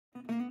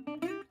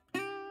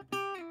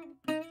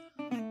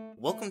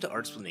Welcome to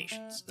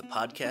Artsplanations, the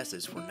podcast that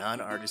is for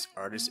non-artists,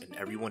 artists, and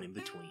everyone in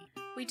between.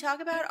 We talk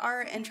about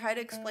art and try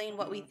to explain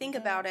what we think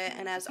about it,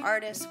 and as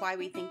artists, why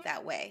we think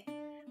that way.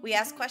 We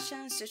ask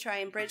questions to try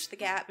and bridge the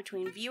gap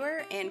between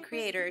viewer and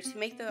creator to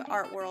make the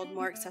art world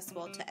more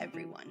accessible to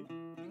everyone.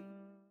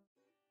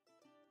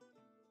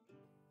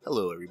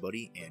 Hello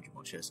everybody, Andrew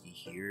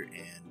here,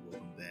 and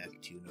welcome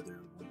back to another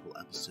wonderful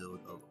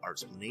episode of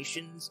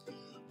Artsplanations.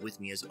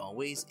 With me as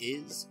always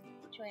is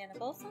Joanna.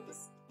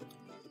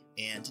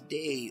 And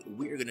today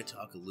we're going to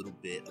talk a little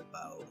bit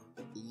about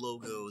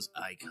logos,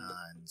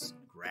 icons,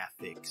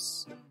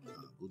 graphics, a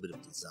little bit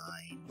of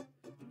design.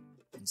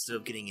 Instead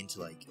of getting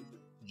into like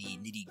the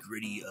nitty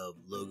gritty of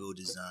logo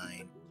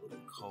design or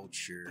logo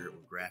culture or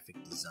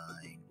graphic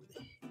design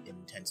or the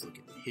intense look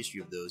at the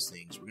history of those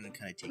things, we're going to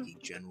kind of take a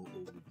general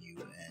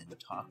overview and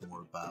talk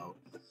more about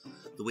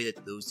the way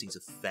that those things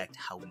affect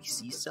how we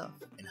see stuff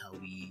and how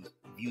we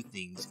view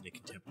things in a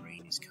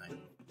contemporaneous kind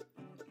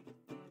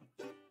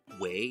of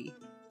way.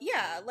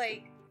 Yeah,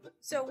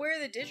 so we're in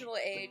the digital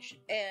age,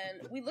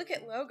 and we look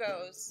at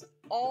logos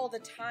all the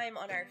time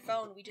on our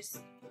phone.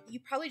 You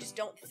probably just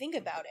don't think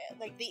about it.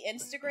 Like, the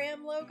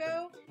Instagram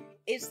logo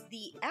is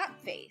the app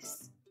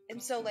face.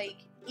 And so,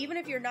 even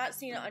if you're not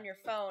seeing it on your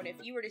phone, if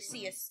you were to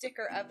see a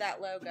sticker of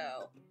that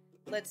logo,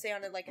 let's say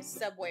on a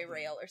subway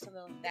rail or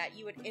something like that,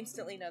 you would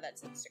instantly know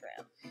that's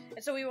Instagram.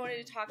 And so we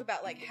wanted to talk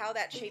about, how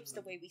that shapes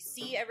the way we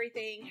see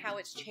everything, how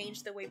it's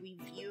changed the way we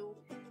view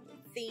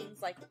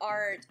things like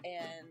art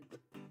and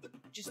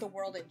just the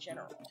world in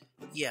general.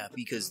 Yeah,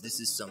 because this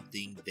is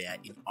something that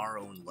in our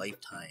own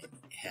lifetime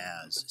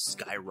has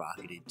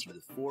skyrocketed to the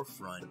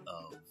forefront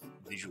of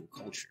visual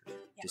culture,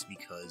 just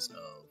because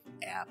of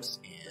apps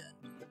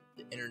and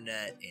the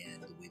internet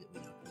and the way that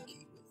we now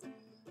communicate with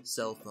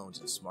cell phones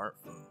and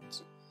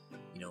smartphones.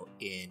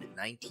 In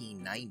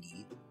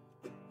 1990,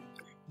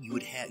 you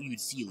would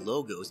see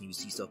logos and you would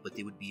see stuff, but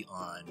they would be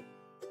on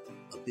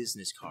a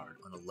business card,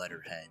 on a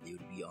letterhead. They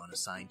would be on a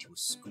sign to a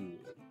school.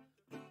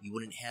 You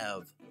wouldn't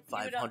have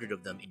 500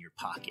 of them in your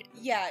pocket.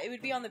 Yeah, it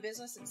would be on the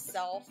business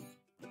itself,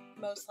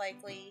 most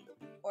likely,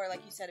 or like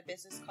you said, a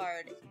business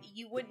card.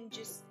 You wouldn't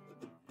just...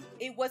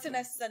 It wasn't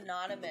as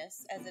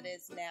synonymous as it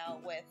is now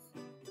with...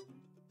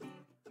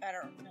 I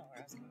don't know where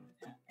I was going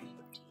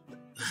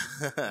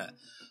with that.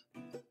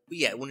 But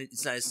yeah,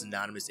 it's not as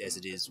synonymous as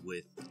it is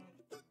with,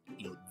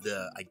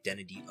 the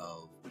identity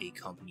of a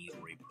company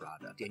or a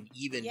product. And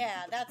even...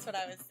 Yeah, that's what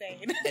I was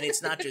saying. And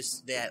it's not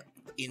just that.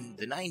 In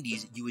the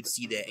 90s, you would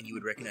see that and you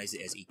would recognize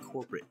it as a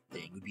corporate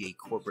thing. It would be a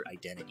corporate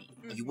identity.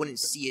 Mm-hmm. You wouldn't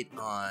see it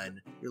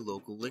on your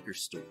local liquor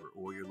store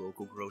or your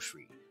local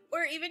grocery.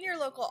 Or even your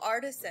local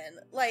artisan.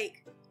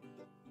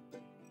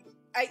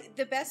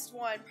 The best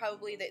one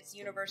probably that's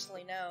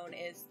universally known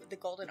is the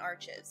Golden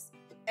Arches.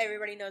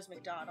 Everybody knows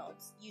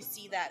McDonald's. You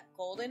see that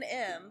golden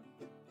M,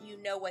 you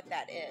know what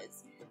that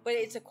is. But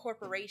it's a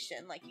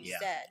corporation, like you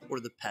said. Or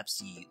the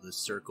Pepsi, the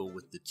circle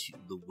with the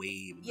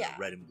wave, and the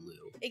red and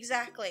blue.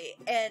 Exactly.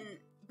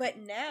 But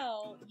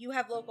now you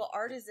have local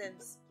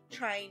artisans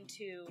trying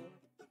to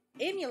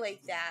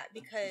emulate that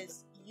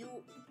because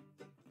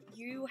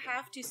you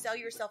have to sell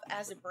yourself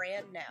as a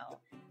brand now,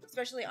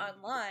 especially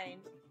online.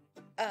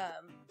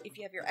 If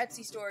you have your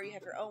Etsy store, you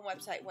have your own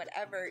website,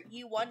 whatever,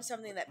 you want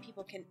something that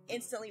people can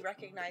instantly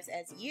recognize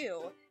as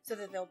you so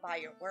that they'll buy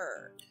your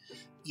work.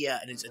 Yeah,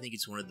 and I think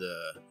it's one of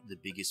the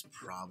biggest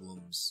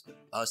problems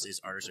us as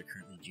artists are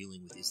currently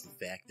dealing with is the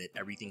fact that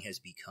everything has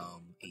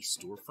become a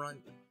storefront.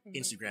 Mm-hmm.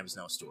 Instagram is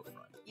now a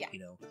storefront. Yeah.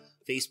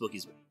 Facebook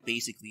is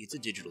basically, it's a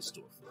digital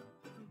storefront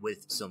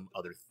with some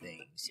other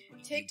things.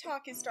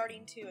 TikTok is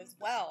starting to as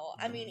well.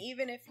 I mean,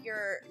 even if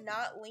you're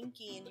not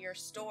linking your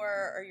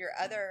store or your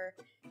other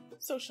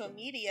social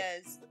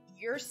medias,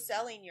 you're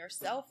selling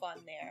yourself on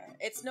there.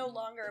 It's no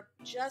longer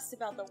just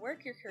about the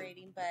work you're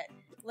creating, but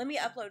let me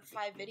upload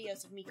 5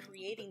 videos of me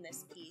creating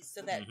this piece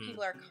so that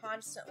people are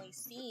constantly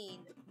seeing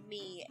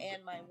me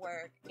and my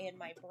work and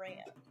my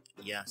brand.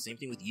 Yeah, same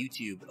thing with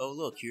YouTube. Oh,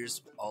 look,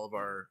 here's all of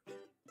our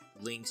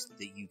links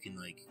that you can,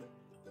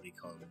 what do you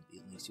call them?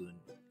 It links to an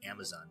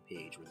Amazon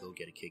page where they'll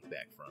get a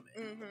kickback from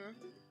it. Mm-hmm.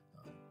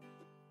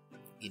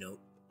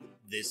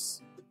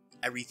 This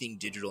everything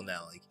digital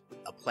now,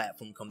 a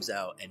platform comes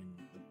out and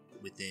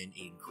within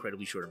an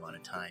incredibly short amount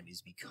of time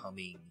is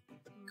becoming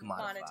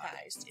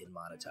commoditized and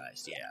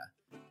monetized. Yeah.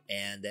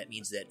 And that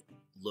means that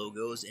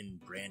logos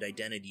and brand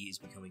identity is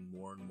becoming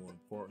more and more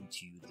important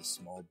to the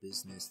small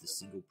business, the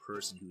single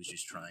person who is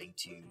just trying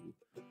to,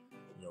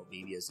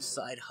 maybe as a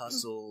side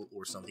hustle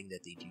or something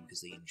that they do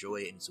because they enjoy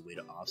it and it's a way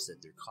to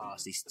offset their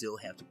costs. They still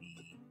have to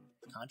be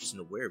conscious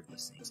and aware of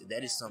these things. And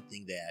that is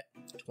something that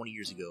 20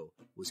 years ago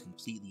was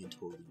completely and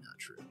totally not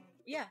true.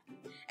 Yeah.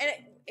 And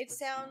it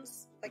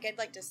sounds like I'd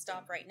like to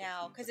stop right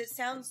now because it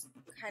sounds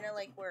kind of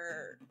like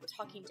we're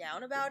talking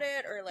down about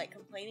it or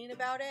complaining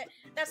about it.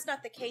 That's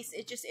not the case.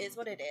 It just is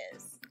what it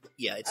is.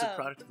 Yeah, it's a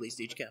product of late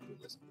stage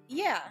capitalism.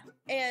 Yeah.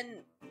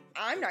 And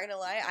I'm not going to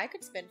lie, I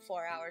could spend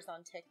 4 hours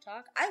on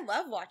TikTok. I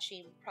love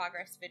watching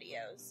progress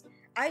videos.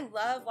 I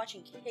love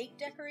watching cake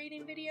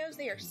decorating videos.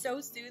 They are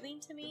so soothing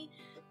to me.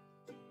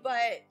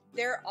 but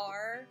there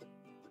are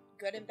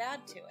good and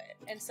bad to it.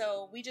 And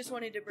so we just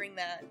wanted to bring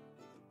that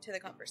to the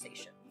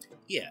conversation.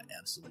 Yeah,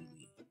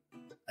 absolutely.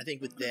 I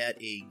think with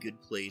that, a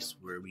good place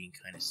where we can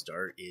kind of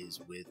start is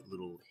with a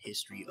little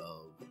history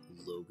of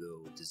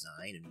logo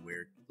design and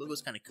where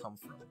logos kind of come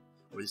from,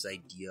 where this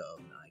idea of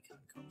an icon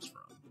comes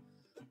from.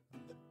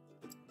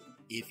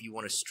 If you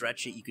want to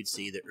stretch it, you could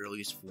say the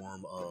earliest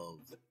form of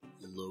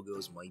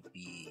logos might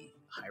be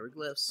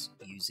hieroglyphs,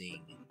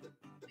 using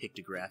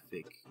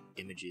pictographic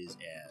images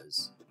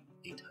as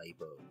a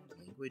type of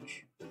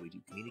language, a way to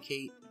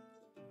communicate.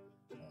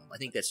 I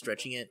think that's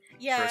stretching it.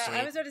 Yeah, personally.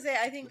 I was about to say,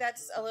 I think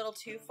that's a little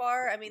too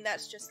far. I mean,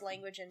 that's just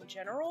language in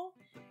general.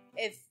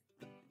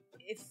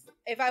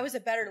 If I was a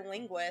better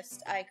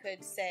linguist, I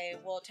could say,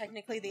 well,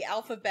 technically the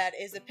alphabet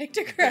is a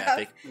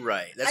pictograph.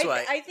 Right. That's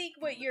why I think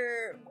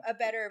a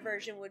better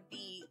version would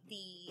be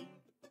the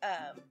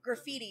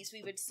graffitis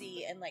we would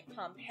see in like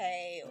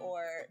Pompeii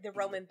or the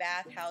Roman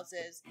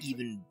bathhouses.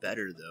 Even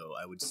better, though,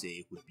 I would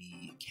say would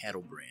be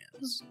cattle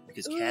brands,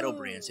 because cattle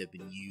brands have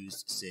been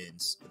used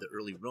since the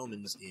early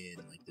Romans in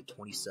like the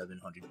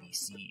 2700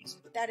 BCs.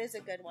 That is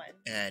a good one.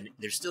 And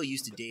they're still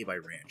used today by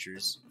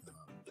ranchers,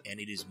 and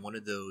it is one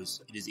of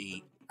those. It is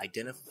a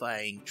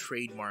identifying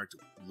trademarked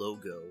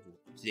logo.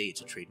 Today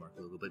it's a trademark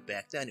logo, but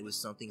back then it was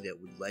something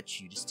that would let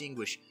you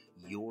distinguish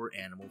your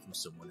animal from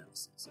someone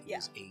else's. It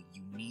was a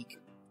unique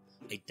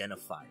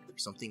identifier,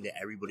 something that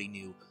everybody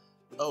knew.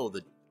 Oh,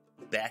 the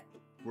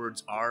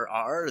backwards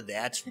RR,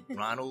 that's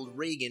Ronald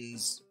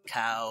Reagan's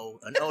cow.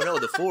 And oh no,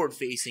 the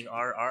forward-facing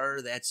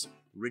RR, that's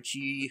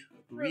Richie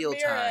Real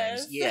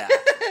Times. Yeah,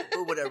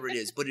 or whatever it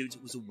is. But it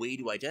was a way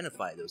to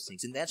identify those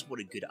things, and that's what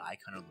a good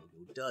icon or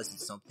logo does.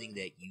 It's something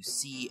that you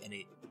see, and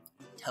it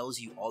tells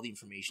you all the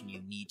information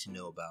you need to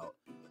know about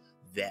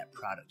that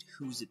product.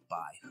 Who's it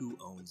by? Who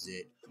owns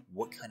it?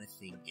 What kind of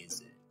thing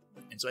is it?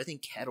 And so I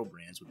think cattle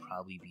brands would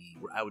probably be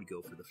where I would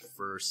go for the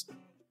first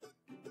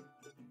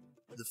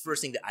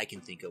thing that I can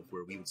think of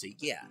where we would say,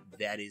 yeah,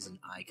 that is an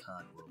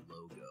icon or a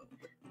logo.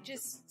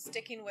 Just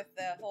sticking with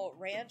the whole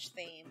ranch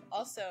theme,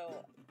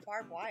 also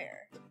barbed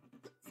wire.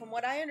 From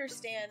what I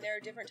understand, there are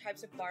different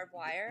types of barbed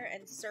wire,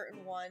 and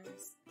certain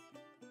ones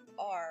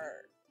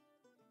are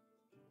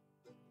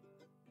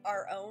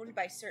owned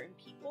by certain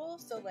people.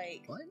 So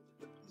like, what?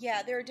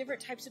 Yeah, there are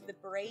different types of the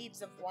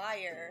braids of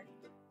wire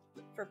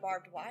for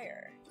barbed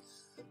wire.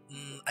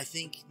 I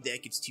think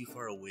that gets too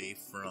far away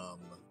from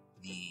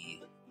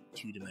the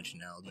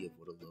two-dimensionality of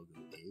what a logo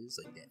is,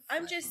 like that.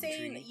 I'm just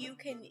saying you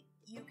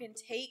can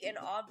take an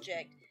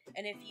object,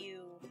 and if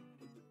you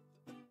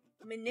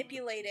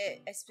manipulate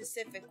it a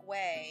specific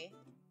way,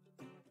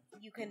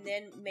 you can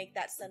then make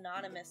that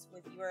synonymous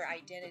with your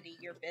identity,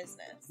 your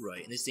business.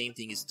 Right, and the same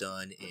thing is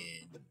done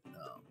in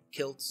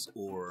kilts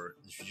or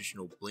the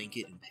traditional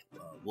blanket and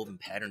woven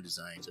pattern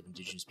designs of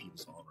indigenous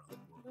peoples all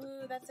around the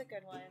world. Ooh, that's a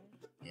good one.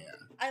 Yeah.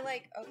 I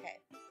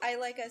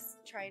like us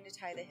trying to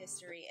tie the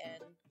history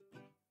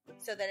in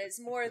so that it's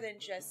more than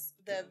just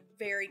the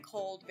very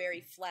cold,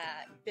 very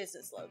flat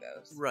business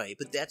logos. Right,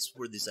 but that's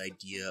where this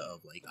idea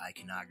of like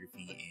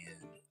iconography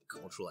and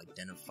cultural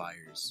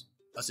identifiers,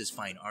 us as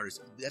fine artists,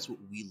 that's what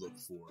we look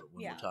for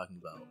when we're talking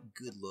about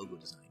good logo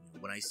design. You know,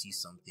 when I see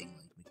something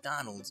like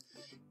McDonald's,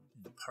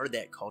 part of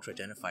that cultural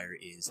identifier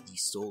is the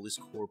soulless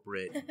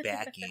corporate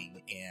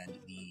backing and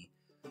the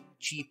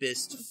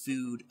cheapest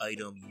food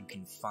item you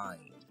can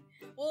find.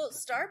 Well,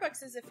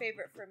 Starbucks is a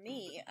favorite for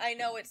me. I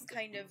know it's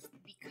kind of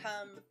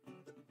become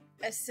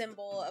a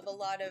symbol of a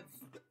lot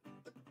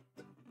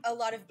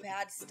of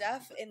bad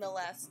stuff in the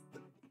last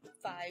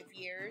 5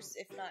 years,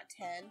 if not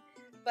 10.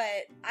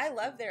 But I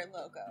love their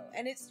logo,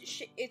 and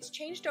it's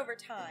changed over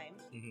time.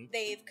 Mm-hmm.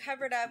 They've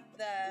covered up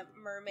the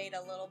mermaid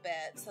a little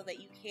bit so that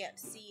you can't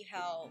see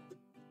how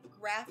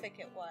graphic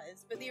it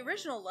was. But the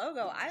original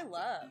logo I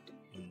loved.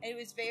 Mm-hmm. It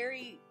was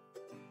very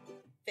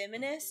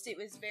feminist. It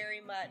was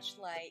very much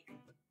like,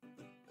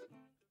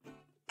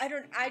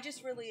 I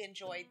just really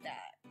enjoyed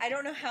that. I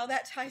don't know how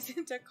that ties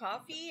into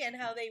coffee and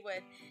how they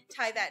would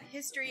tie that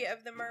history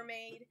of the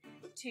mermaid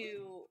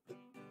to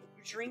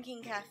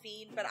drinking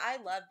caffeine, but I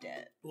loved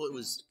it. Well, it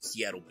was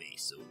Seattle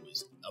based, so it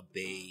was a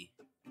bay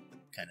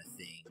kind of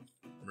thing.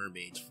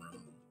 Mermaids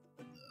from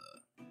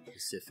the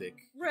Pacific.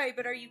 Right,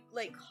 but are you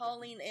like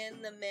calling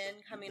in the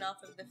men coming off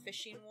of the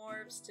fishing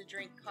wharves to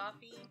drink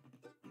coffee?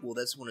 Well,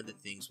 that's one of the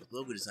things with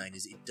logo design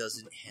is it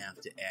doesn't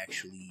have to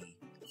actually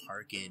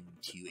harken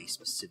to a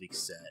specific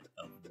set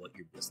of what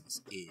your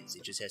business is.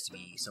 It just has to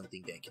be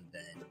something that can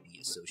then be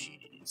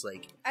associated. It's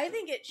like, I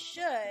think it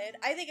should.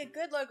 I think a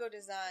good logo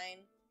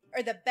design,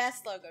 or the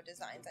best logo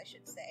designs, I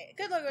should say. A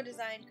good logo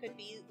design could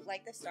be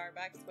like the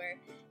Starbucks, where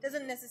it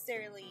doesn't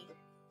necessarily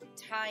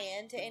tie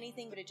into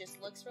anything, but it just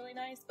looks really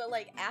nice. But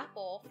like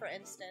Apple, for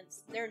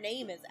instance, their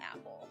name is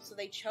Apple, so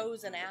they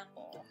chose an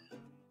apple.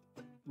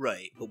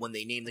 Right, but when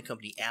they name the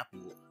company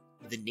Apple,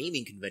 the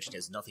naming convention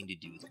has nothing to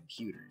do with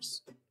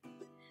computers.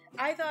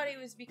 I thought it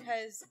was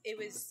because it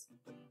was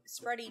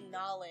spreading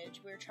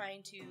knowledge. We're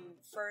trying to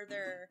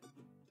further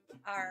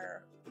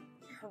our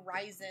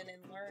horizon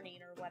and learning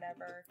or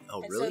whatever.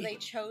 Oh, and really? so they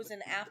chose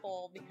an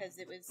apple because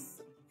it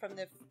was from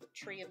the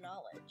tree of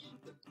knowledge.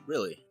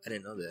 Really? I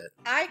didn't know that.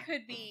 I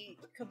could be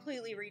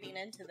completely reading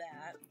into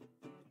that.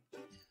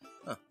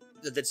 Huh.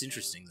 That's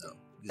interesting, though.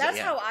 That's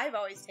how I've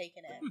always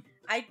taken it.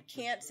 I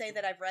can't say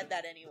that I've read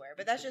that anywhere,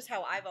 but that's just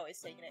how I've always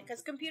taken it.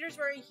 Because computers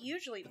were a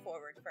huge leap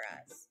forward for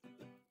us.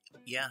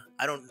 Yeah,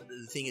 I don't.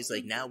 The thing is,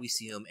 like, now we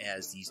see them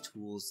as these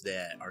tools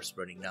that are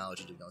spreading knowledge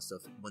and doing all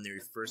stuff. When they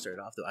first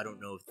started off, though, I don't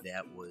know if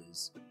that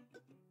was.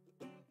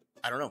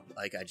 I don't know.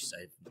 Like, I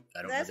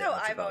don't. That's know that how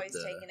much I've about always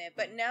taken it.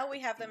 But now we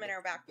have them in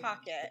our back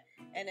pocket,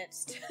 and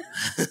it's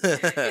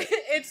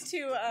it's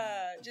to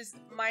just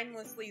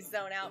mindlessly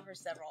zone out for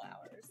several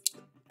hours.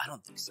 I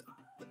don't think so.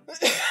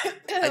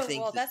 I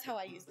think well, that's how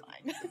I use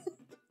mine.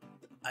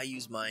 I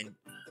use mine.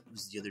 It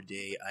was the other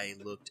day. I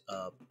looked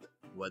up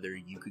whether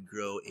you could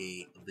grow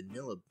a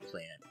vanilla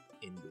plant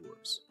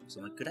indoors. So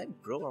I'm like, could I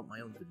grow out my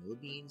own vanilla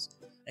beans?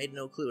 I had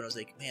no clue. And I was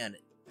like, man,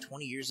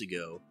 20 years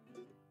ago,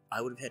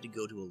 I would have had to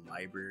go to a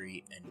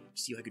library and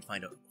see if I could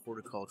find a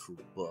horticultural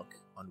book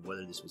on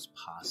whether this was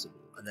possible.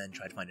 And then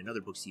try to find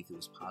another book, see if it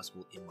was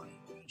possible in my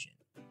region.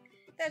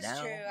 That's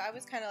true. I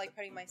was kind of like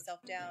putting myself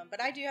down.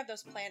 But I do have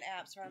those plant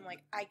apps where I'm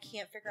like, I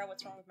can't figure out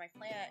what's wrong with my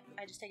plant.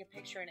 I just take a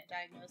picture and it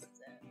diagnoses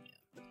it.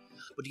 Yeah.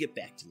 But to get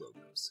back to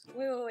logos.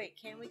 Wait.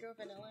 Can we grow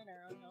vanilla in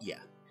our own home? Yeah.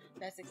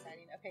 That's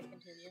exciting. Okay,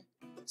 continue.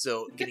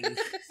 So,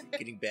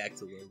 getting back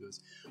to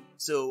logos.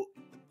 So,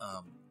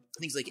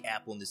 things like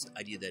Apple and this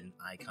idea that an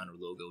icon or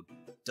logo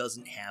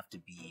doesn't have to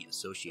be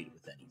associated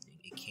with anything.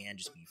 It can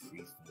just be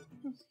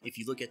freeform. If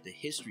you look at the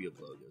history of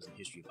logos and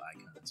history of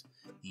icons,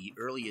 the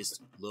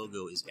earliest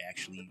logo is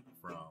actually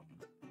from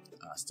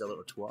Stella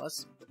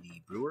Artois,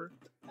 the brewer.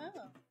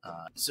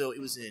 Oh. So it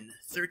was in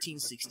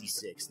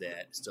 1366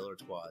 that Stella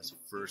Artois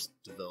first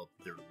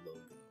developed their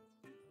logo.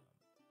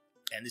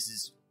 And this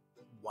is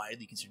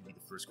widely considered to be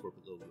the first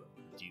corporate logo ever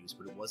produced,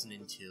 but it wasn't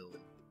until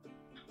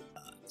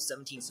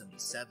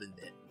 1777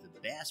 that the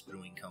Bass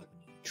Brewing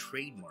Company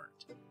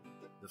trademarked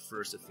the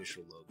first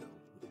official logo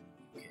in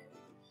the UK.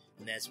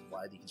 And that's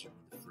widely considered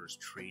to be the first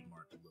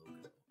trademarked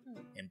logo.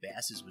 And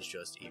Bass's was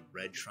just a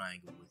red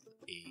triangle with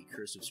a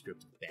cursive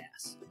script of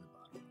Bass in the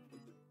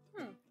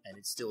bottom. And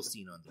it's still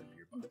seen on their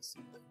beer bottles.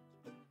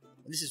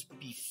 And this is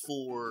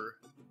before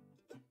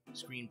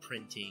screen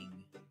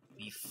printing,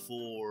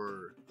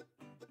 before,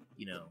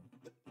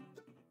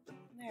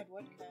 They had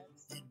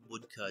woodcuts. They had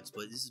woodcuts,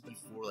 but this is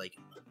before, like,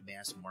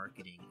 mass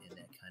marketing and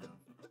that kind of,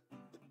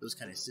 those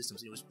kind of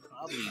systems. It was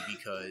probably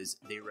because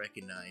they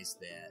recognized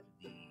that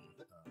the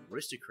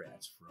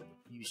aristocrats from the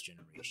previous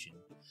generation,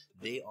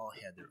 they all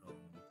had their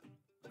own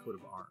coat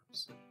of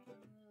arms,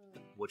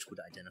 which would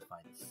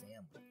identify the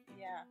family.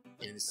 Yeah.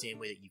 And in the same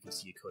way that you can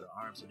see a coat of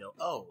arms,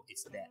 oh,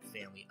 it's that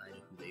family. I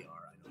know who they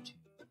are. I know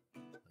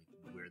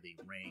where they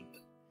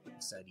rank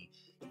in society.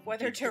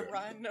 Whether to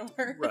run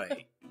or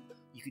right.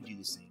 You could do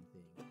the same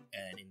thing.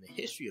 And in the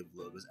history of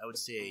logos, I would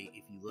say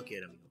if you look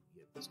at them,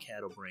 you have those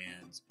cattle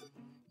brands.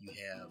 You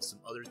have some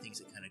other things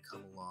that kind of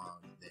come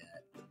along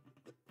that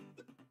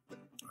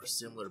are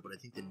similar, but I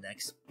think the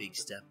next big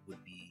step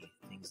would be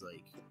things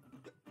like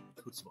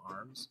coats of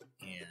arms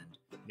and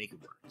maker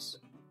marks.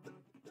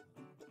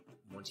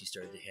 Once you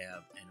started to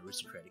have an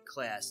aristocratic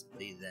class,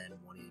 they then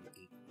wanted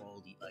a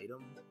quality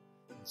item,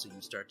 and so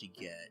you start to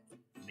get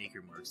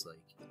maker marks.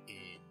 Like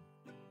in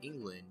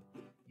England,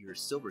 your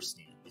silver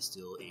stamp is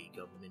still a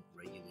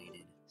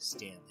government-regulated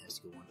stamp that has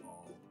to go on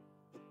all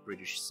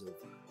British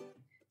silver.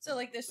 So,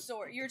 like this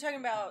sword, you were talking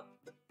about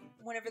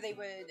whenever they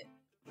would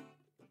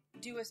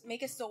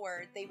make a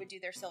sword, they would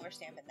do their silver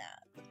stamp in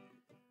that.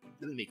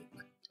 They would make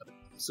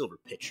a silver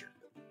pitcher.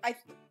 I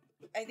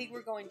think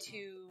we're going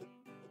too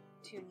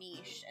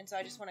niche, and so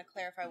I just want to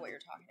clarify what you're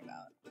talking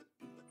about.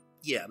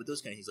 Yeah, but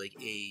those kind of things, like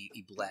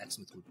a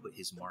blacksmith would put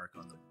his mark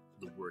on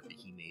the work that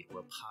he made, or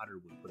a potter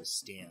would put a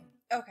stamp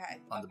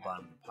on the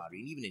bottom of the pottery.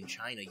 And even in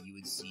China, you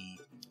would see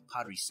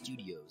pottery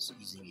studios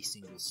using a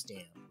single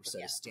stamp or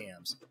set of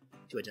stamps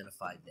to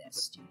identify that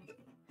studio.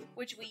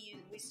 Which we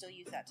still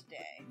use that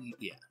today.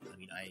 Yeah, I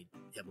mean, I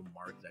have a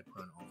mark that I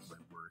put on all of my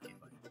work if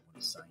I want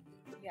to sign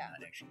it,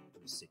 not actually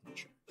put a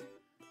signature.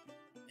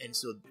 And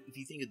so, if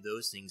you think of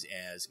those things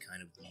as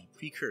kind of the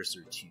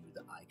precursor to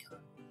the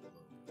icon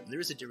logo, and there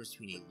is a difference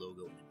between a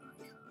logo and an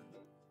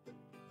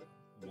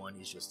icon. One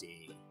is just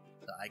the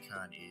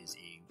icon is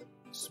a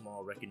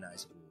small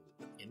recognizable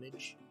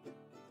image,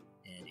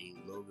 and a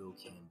logo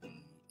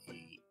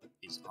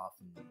is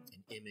often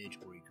an image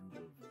or a group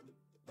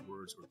of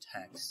words or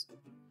text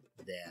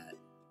that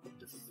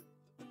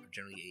are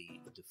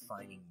generally a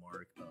defining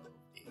mark of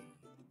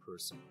a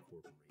person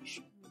or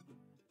corporation.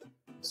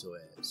 So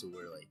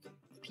where like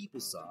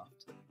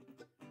PeopleSoft,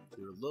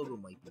 their logo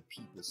might be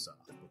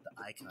PeopleSoft, but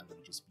the icon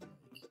would just be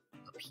like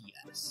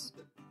a PS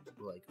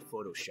or like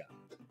Photoshop.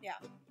 Yeah,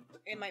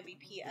 it might be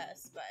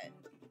PS, but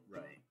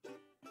right.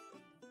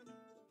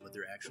 But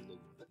their actual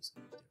logo would be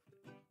something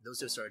different. those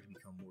have started to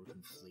become more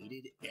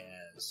conflated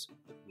as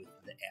with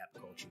the app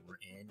culture we're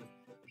in.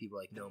 People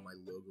are like, no, my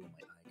logo,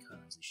 my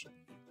icons, they should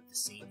be the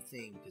same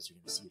thing because you're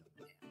going to see it on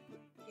the app.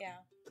 Yeah.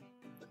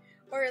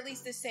 Or at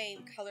least the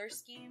same color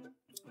scheme.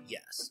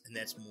 Yes, and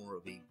that's more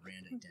of a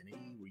brand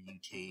identity where you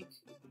take,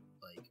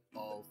 like,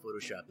 all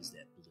Photoshop is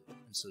that blue.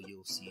 And so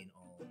you'll see in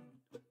all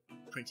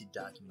printed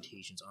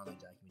documentations, online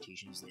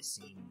documentations, that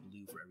same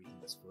blue for everything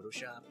that's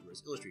Photoshop,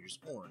 whereas Illustrator's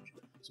orange.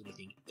 So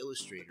anything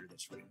Illustrator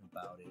that's written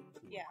about it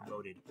or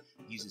promoted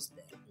uses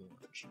that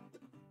orange.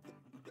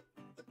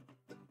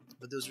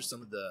 But those are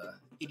some of the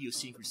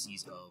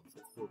idiosyncrasies of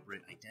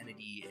corporate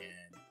identity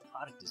and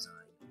product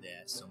design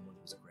that someone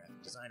who's a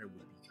graphic designer would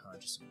be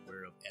conscious and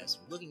aware of as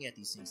they're looking at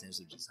these things and as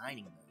they're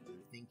designing them. They're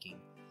thinking,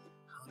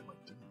 how do I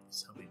do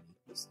this? How do I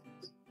make these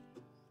things?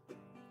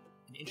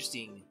 An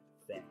interesting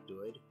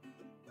factoid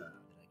that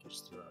I can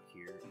just throw out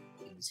here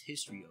in this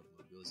history of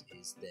logos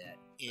is that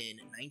in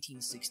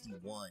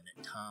 1961,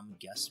 Tom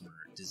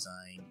Gessmer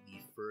designed the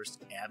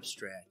first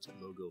abstract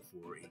logo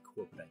for a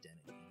corporate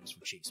identity. It was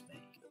for Chase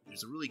Bank.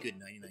 There's a really good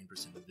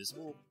 99%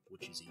 Invisible,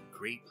 which is a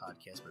great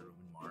podcast by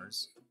Roman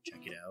Mars.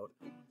 Check it out.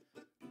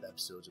 The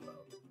episode's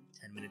about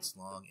 10 minutes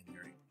long, and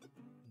they're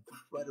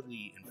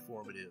incredibly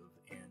informative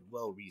and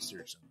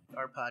well-researched, unlike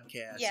our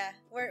podcast. Yeah,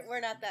 we're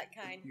not that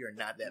kind. We are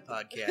not that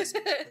podcast.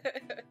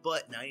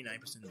 But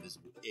 99%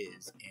 Invisible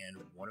is, and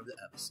one of the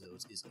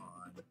episodes is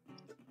on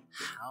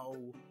how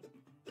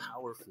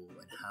powerful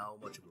and how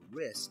much of a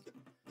risk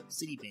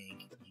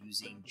Citibank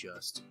using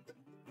just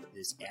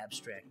this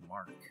abstract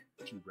mark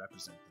to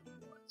represent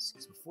them was.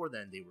 Because before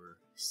then, they were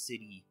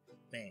Citi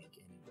Bank,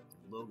 and the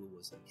logo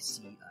was like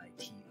CITI,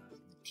 and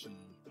the T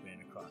ran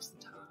across the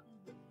top.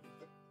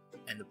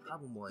 And the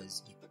problem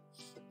was,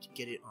 to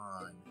get it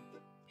on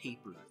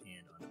paper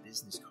and on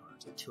business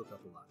cards, it took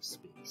up a lot of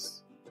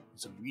space. And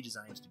so we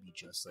redesigned it to be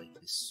just like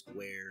this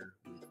square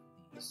with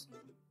these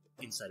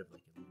inside of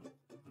like a little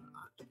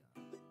octagon.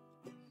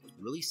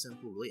 Really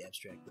simple, really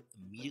abstract, but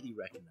immediately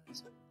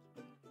recognizable.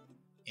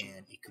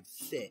 And it could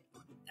fit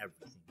on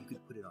everything. You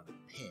could put it on a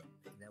pin,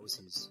 and that was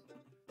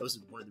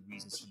one of the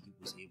reasons he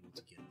was able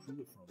to get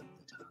approval from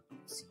the top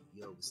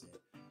CEO, was that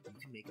you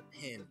can make a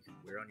pin you can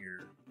wear on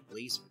your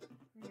blazer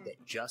that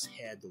just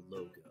had the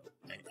logo,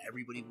 and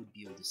everybody would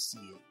be able to see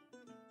it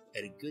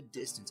at a good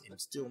distance and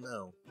still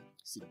know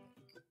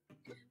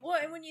Citibank. Well,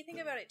 and when you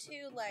think about it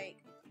too,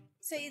 like,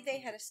 say they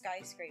had a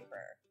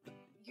skyscraper,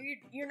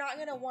 you're not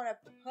going to want to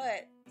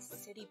put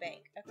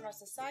Citibank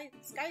across a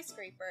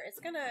skyscraper. It's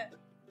going to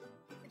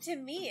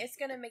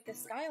make the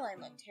skyline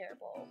look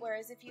terrible.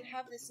 Whereas if you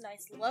have this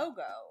nice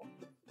logo,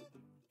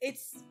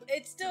 it's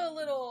still a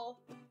little...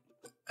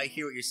 I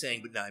hear what you're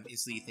saying, but now I'm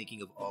instantly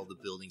thinking of all the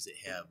buildings that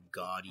have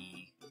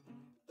gaudy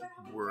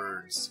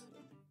words.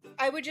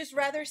 I would just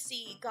rather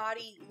see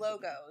gaudy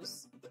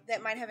logos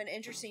that might have an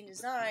interesting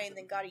design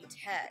than gaudy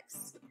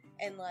text.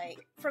 And,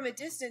 like, from a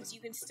distance, you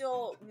can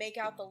still make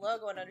out the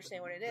logo and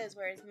understand what it is,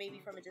 whereas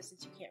maybe from a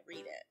distance you can't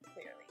read it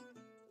clearly.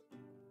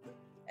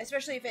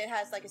 Especially if it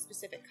has, like, a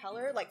specific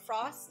color. Like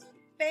Frost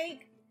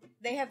Bank,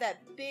 they have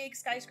that big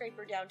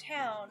skyscraper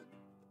downtown.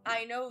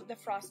 I know the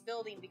Frost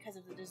building because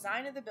of the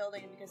design of the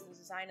building and because of the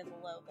design of the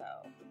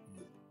logo.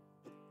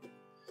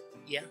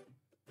 Yeah.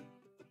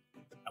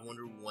 I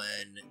wonder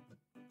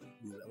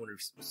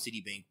if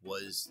Citibank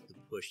was the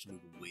push to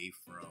move away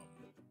from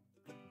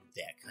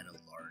that kind of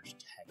large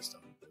text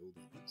on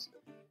buildings.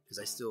 Because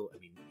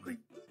I'm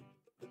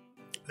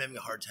having a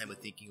hard time with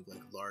thinking of,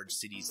 like, large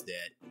cities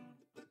that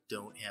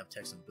don't have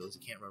text on buildings.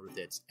 I can't remember if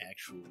that's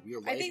actual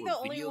real life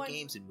or video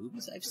games and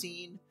movies I've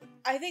seen.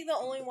 I think the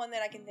only one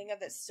that I can think of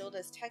that still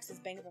does text is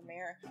Bank of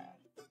America.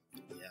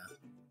 Yeah.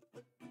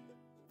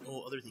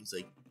 Oh, other things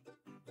like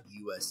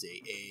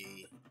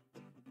USAA,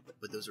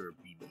 but those are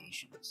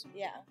abbreviations.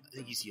 Yeah. I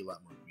think you see a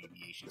lot more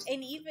abbreviations.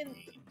 And even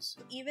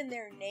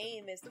their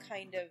name is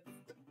kind of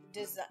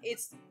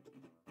it's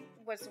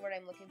what's the word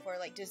I'm looking for?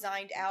 Like,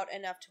 designed out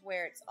enough to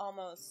where it's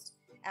almost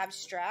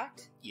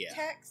abstract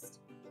text.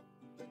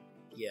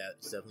 Yeah,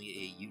 it's definitely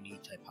a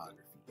unique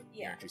typography.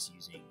 Yeah. They're just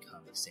using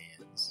Comic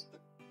Sans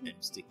and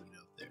sticking it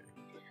up there.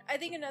 I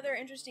think another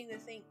interesting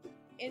thing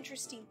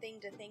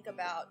to think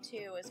about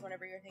too is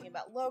whenever you're thinking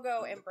about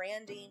logo and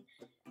branding,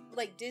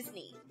 like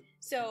Disney.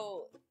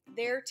 So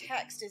their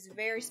text is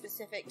very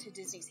specific to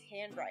Disney's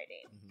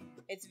handwriting.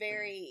 Mm-hmm. It's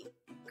very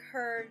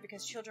curved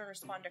because children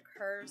respond to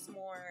curves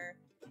more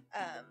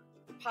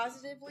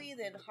positively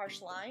than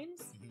harsh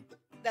lines. Mm-hmm.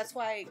 That's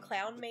why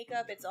clown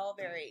makeup, it's all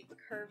very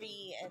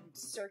curvy and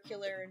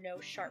circular,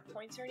 no sharp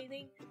points or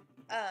anything.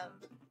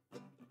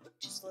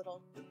 Just a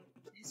little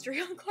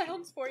history on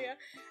clowns for you.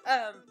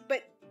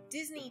 But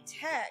Disney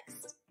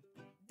text,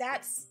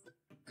 that's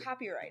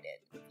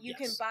copyrighted. You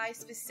can buy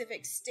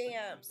specific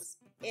stamps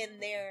in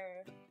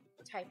their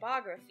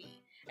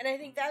typography. And I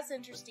think that's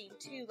interesting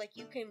too. Like,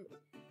 you can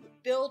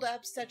build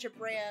up such a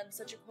brand,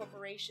 such a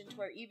corporation, to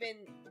where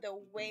even the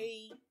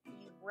way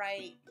you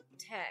write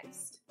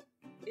text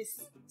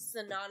is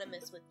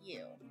synonymous with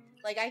you.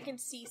 Like, I can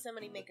see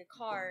somebody make a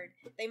card.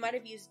 They might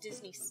have used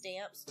Disney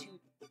stamps to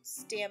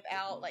stamp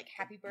out, like,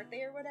 happy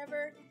birthday or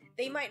whatever.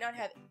 They might not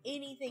have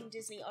anything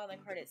Disney on the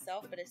card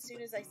itself, but as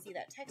soon as I see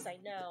that text, I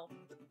know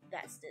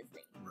that's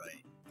Disney.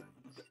 Right.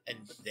 And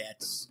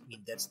that's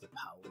the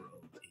power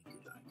of a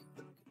good icon.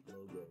 A good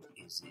logo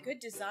is it. Good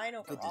design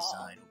overall. Good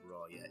design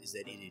overall, yeah. Is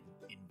that it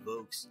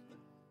invokes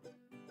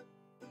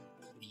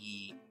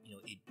the,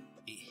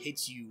 it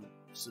hits you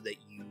so that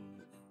you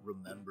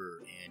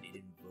remember, and it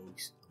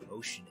invokes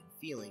emotion and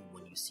feeling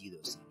when you see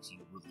those things. You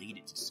relate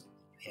it to something.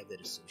 You have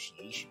that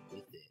association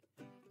with it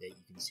that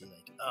you can say,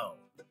 like, oh,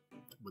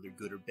 whether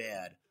good or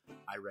bad,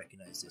 I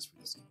recognize this for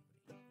this company.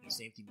 And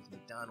same thing with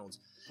McDonald's.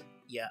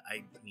 Yeah,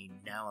 I mean,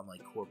 now I'm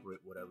like corporate,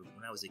 whatever.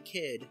 When I was a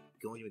kid,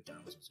 going to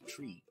McDonald's was a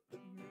treat.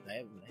 I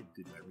have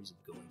good memories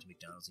of going to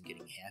McDonald's and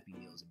getting Happy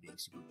Meals and being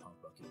super pumped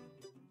about getting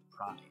a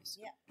prize.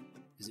 Yeah.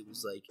 Because it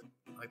was like,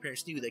 my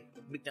parents knew that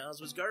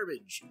McDonald's was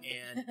garbage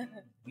and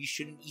we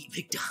shouldn't eat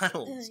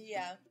McDonald's.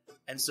 Yeah.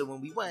 And so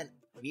when we went,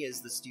 me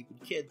as the stupid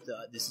kid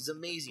thought, this is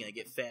amazing, I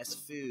get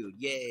fast food,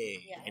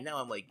 yay. Yeah. And now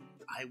I'm like,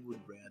 I would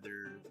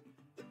rather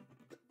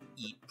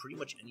eat pretty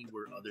much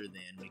anywhere other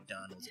than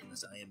McDonald's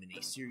unless I am in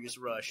a serious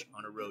rush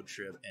on a road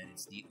trip and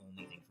it's the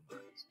only thing for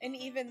miles. And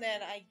even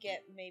then, I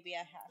get maybe a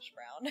hash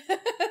brown.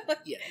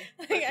 Yeah.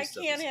 Like, I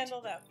can't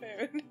handle that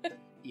food.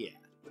 Yeah.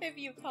 If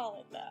you call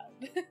it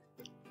that.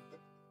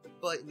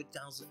 But in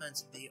McDonald's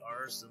defense, they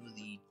are some of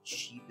the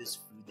cheapest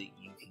food that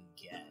you can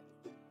get.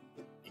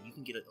 And you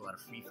can get a lot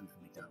of free food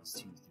from McDonald's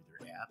too,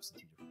 through their apps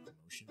and through different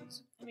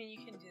promotions. I mean,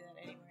 you can do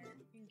that anywhere.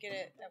 You can get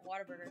it at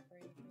Whataburger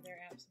for their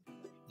apps.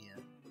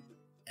 Yeah.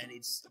 And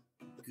it's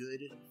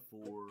good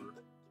for,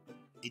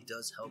 it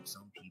does help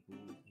some people,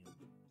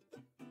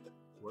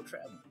 who are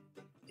traveling.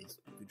 It's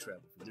good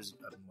travel food.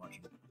 I've been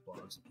watching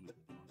blogs of people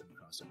walking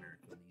across America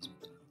and they use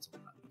McDonald's a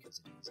lot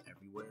because it is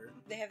everywhere.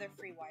 They have their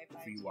free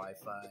Wi-Fi. Free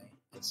Wi-Fi.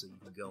 And so you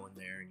can go in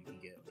there and you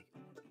can get like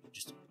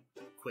just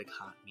a quick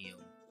hot meal,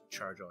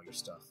 charge all your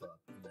stuff up,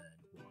 and then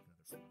walk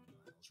another 40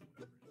 miles or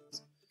whatever it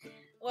is.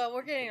 Well,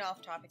 we're getting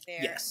off topic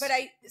there. Yes. But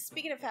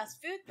speaking of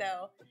fast food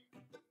though,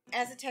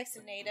 as a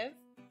Texan native,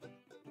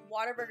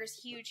 Whataburger's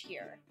huge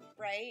here,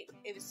 right?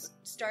 It was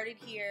started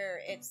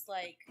here. It's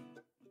like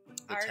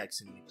the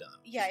Texan McDonald's.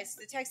 Yeah, it's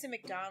the Texan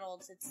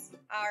McDonald's. It's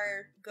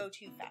our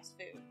go-to fast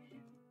food.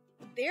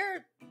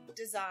 Their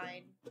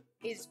design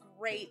is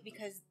great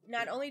because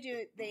not only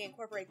do they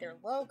incorporate their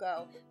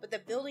logo, but the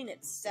building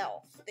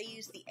itself, they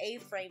use the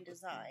A-frame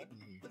design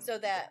so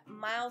that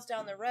miles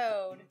down the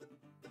road,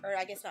 or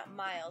I guess not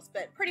miles,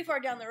 but pretty far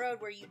down the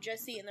road where you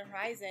just see in the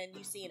horizon,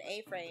 you see an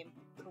A-frame.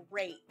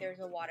 Great, there's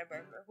a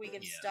Whataburger. We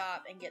can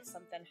stop and get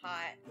something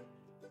hot,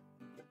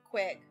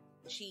 quick,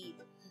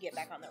 cheap, get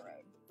back on the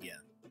road. Yeah.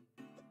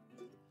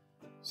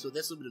 So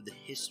that's a little bit of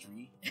the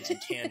history and some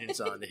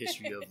tangents on the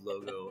history of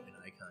logo and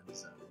icon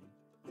design.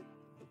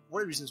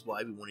 One of the reasons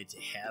why we wanted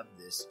to have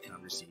this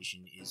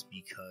conversation is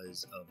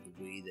because of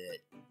the way that,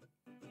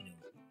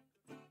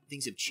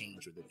 things have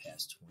changed over the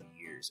past 20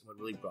 years. And what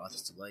really brought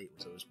this to light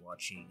was I was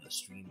watching a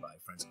stream by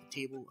Friends at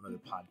the Table, another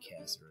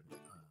podcast or an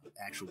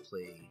actual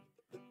play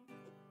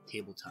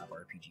tabletop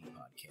RPG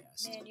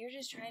podcast. Man, you're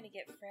just trying to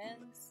get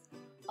friends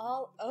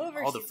all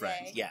over all today. The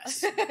friends,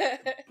 yes.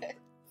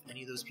 If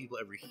any of those people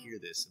ever hear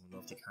this and would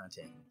love to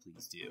contact me,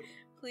 please do.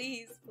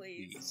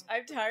 Please.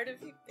 I'm tired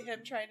of him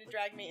trying to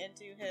drag me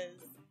into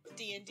his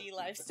D&D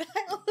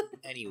lifestyle.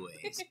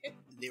 Anyways,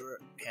 they were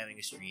having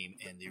a stream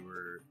and they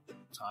were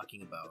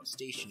talking about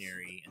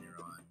stationery, and they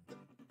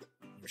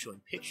were showing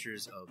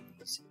pictures of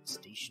these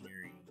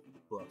stationery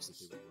books that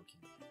they were looking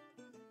at.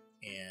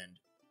 And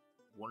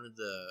one of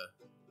the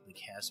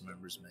cast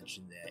members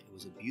mentioned that it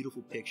was a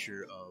beautiful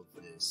picture of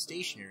the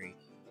stationery,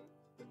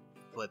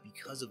 but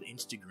because of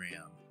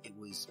Instagram, it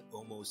was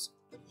almost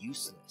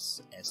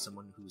useless as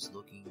someone who was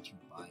looking to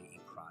buy a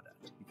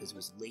product because it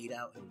was laid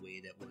out in a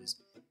way that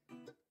was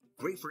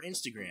great for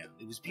Instagram.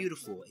 It was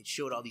beautiful. It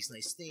showed all these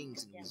nice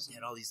things and it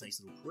had all these nice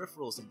little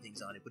peripherals and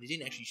things on it, but it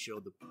didn't actually show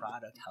the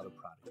product, how the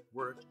product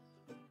worked,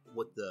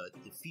 what the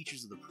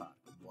features of the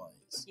product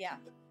was. Yeah.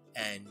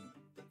 And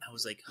I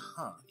was like,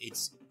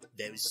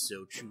 that is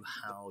so true,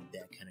 how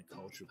that kind of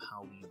culture of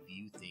how we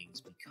view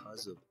things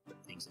because of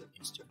things like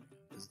Instagram,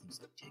 because of things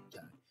like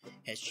TikTok,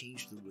 has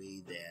changed the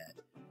way that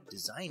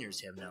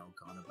designers have now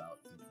gone about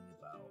thinking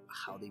about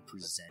how they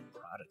present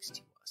products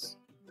to us.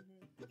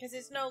 Because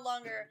it's no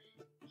longer,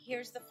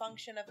 here's the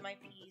function of my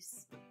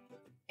piece.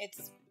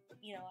 It's,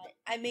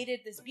 I made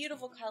it this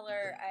beautiful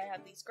color. I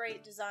have these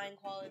great design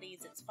qualities.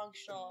 It's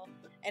functional.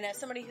 And as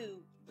somebody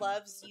who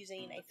loves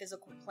using a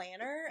physical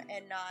planner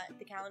and not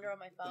the calendar on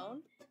my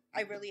phone,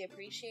 I really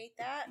appreciate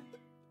that.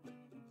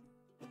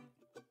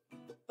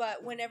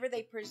 But whenever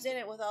they present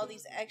it with all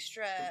these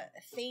extra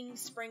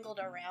things sprinkled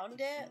around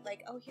it,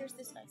 like, oh, here's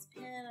this nice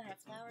pen, I have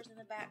flowers in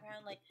the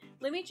background, like,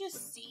 let me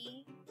just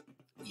see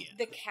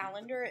the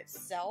calendar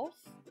itself.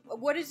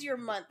 What does your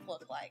month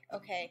look like?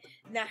 Okay,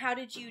 now how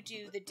did you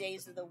do the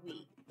days of the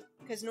week?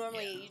 Because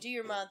normally you do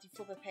your month, you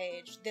flip a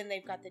page, then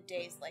they've got the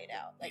days laid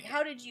out. Like,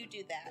 how did you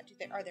do that?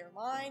 Are there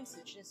lines?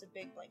 It's just a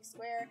big blank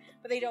square.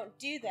 But they don't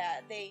do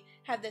that. They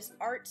have this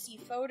artsy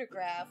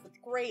photograph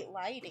with great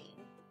lighting.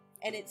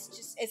 And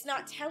it's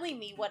not telling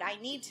me what I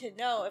need to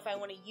know if I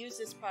want to use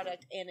this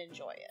product and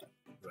enjoy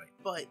it. Right.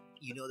 But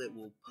you know that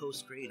will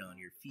post great on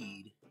your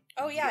feed.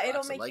 Oh yeah,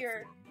 it'll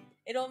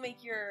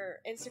make your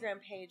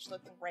Instagram page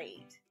look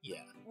great.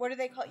 Yeah. What do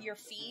they call it? Your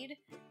feed?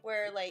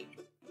 Where, like,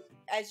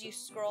 as you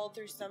scroll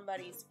through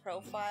somebody's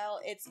profile,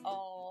 it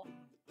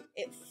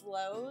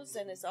flows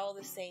and it's all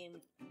the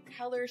same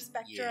color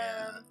spectrum.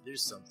 Yeah,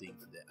 there's something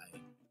for that.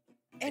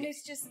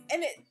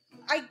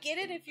 I get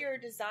it if you're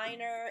a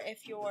designer,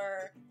 if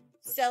you're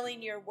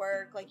selling your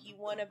work, like you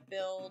want to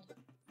build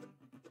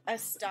a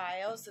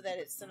style so that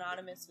it's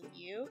synonymous with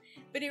you.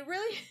 But it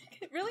really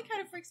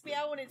kind of freaks me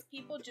out when it's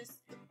people just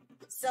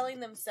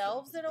selling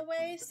themselves in a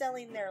way,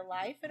 selling their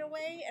life in a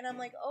way. And I'm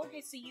like,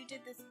 okay, so you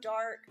did this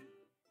dark,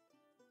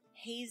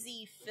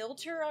 hazy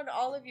filter on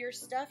all of your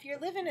stuff. You're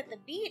living at the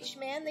beach,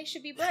 man. They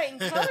should be bright and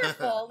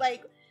colorful.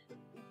 Like,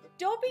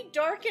 don't be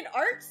dark and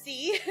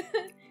artsy.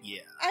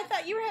 Yeah. I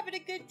thought you were having a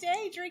good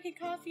day drinking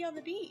coffee on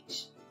the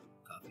beach.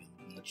 Coffee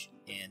on the beach.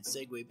 And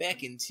segue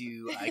back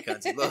into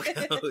icons and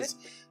logos.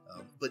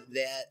 But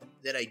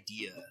that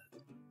idea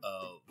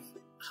of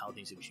how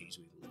things have changed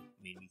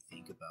made me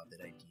think about that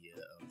idea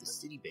of the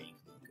Citibank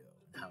logo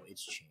and how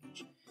it's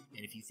changed.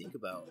 And if you think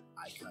about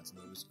icons and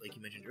logos, like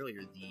you mentioned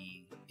earlier,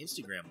 the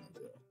Instagram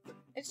logo.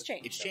 It's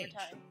changed. Over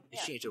time.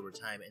 It's changed over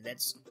time, and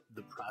that's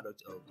the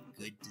product of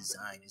good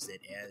design, is that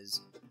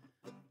as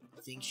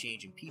things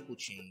change and people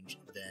change,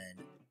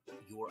 then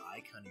your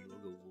icon and your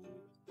logo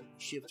will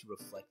shift to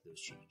reflect those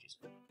changes.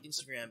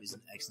 Instagram is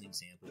an excellent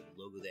example of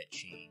a logo that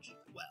changed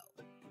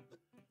well.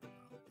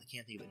 I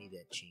can't think of any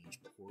that changed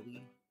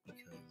poorly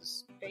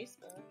because...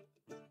 Facebook.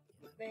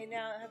 They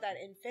now have that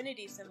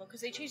infinity symbol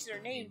because they changed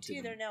their name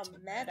too. They're now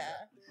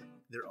Meta.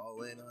 They're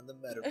all in on the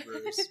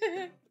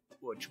metaverse.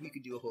 Which we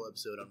could do a whole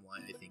episode on why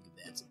I think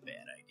that's a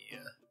bad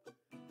idea.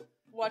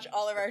 Watch,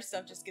 all of our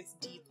stuff just gets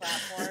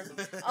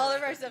deplatformed. All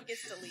of our stuff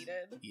gets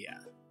deleted. Yeah,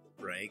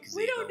 right?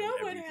 We don't know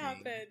what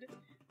happened.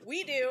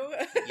 We do.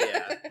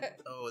 Yeah.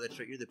 Oh, that's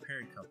right. You're the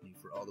parent company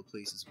for all the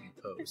places we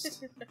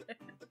post.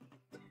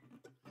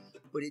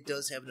 But it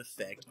does have an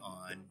effect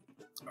on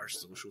our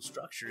social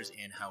structures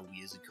and how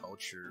we as a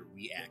culture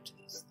react to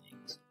these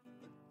things.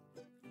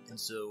 And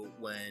so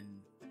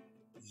when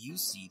you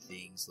see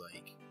things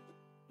like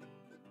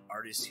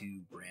artists who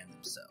brand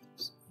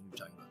themselves, we were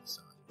talking about this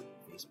on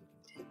Facebook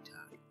and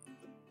TikTok.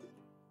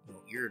 You know,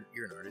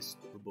 you're an artist.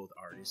 We're both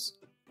artists.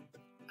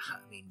 I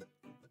mean,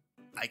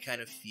 I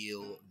kind of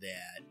feel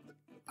that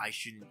I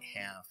shouldn't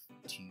have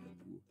to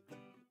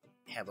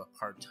have a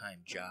part-time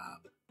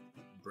job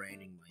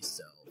branding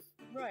myself.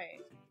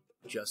 Right.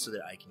 Just so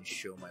that I can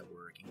show my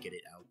work and get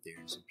it out there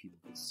so people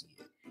can see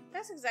it.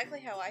 That's exactly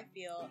how I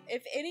feel.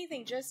 If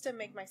anything, just to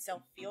make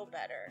myself feel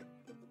better.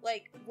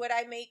 Like, would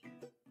I make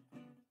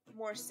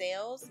more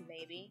sales?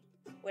 Maybe.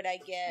 Would I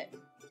get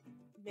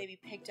maybe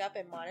picked up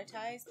and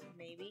monetized?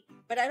 Maybe.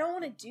 But I don't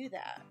want to do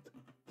that.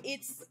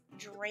 It's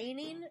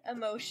draining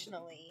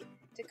emotionally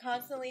to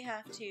constantly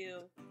have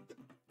to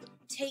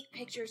take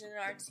pictures in an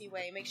artsy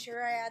way, make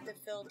sure I add the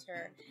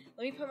filter.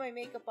 Let me put my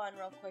makeup on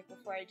real quick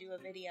before I do a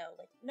video.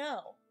 Like,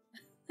 no.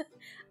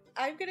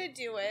 I'm gonna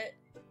do it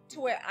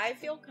to where I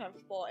feel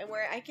comfortable and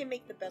where I can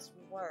make the best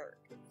work.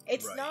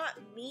 It's not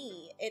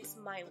me, it's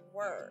my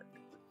work.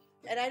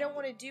 And I don't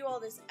want to do all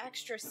this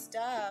extra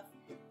stuff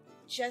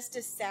just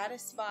to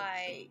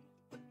satisfy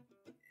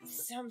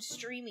some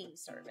streaming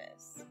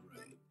service.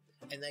 Right.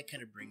 And that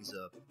kind of brings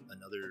up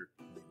another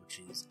point, which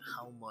is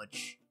how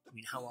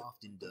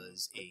often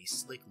does a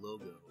slick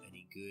logo and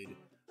a good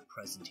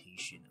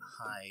presentation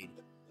hide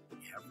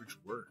average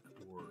work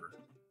or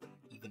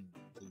even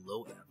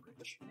below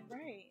average?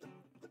 Right.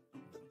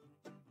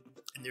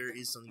 And there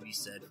is something to be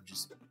said for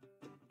just,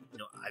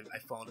 I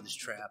fall into this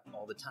trap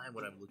all the time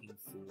when I'm looking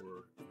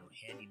for,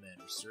 handyman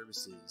or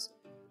services.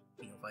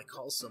 If I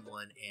call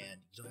someone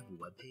and you don't have a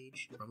web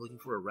page, or I'm looking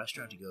for a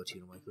restaurant to go to,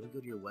 and I'm like, let me go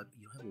to your web.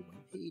 You don't have a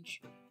web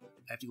page?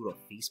 I have to go to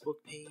a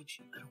Facebook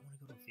page? I don't want to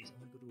go to Facebook. I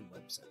want to go to a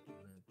website.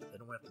 I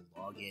don't want to have to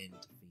log in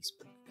to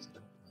Facebook because I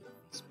don't like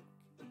Facebook.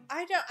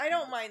 I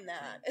don't mind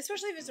that,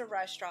 especially if it's a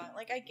restaurant.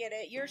 Like, I get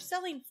it. You're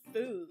selling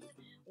food.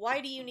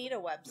 Why do you need a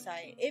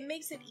website? It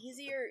makes it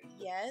easier,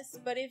 yes,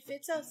 but if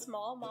it's a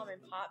small mom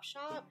and pop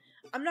shop,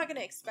 I'm not going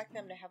to expect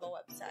them to have a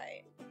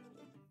website.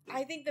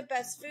 I think the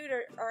best food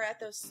are at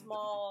those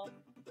small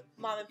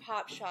mom and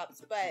pop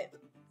shops, but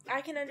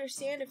I can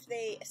understand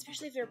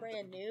especially if they're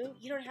brand new,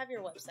 you don't have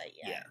your website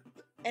yet. Yeah.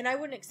 And I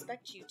wouldn't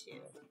expect you to.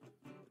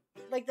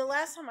 Like, the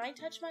last time I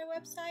touched my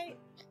website,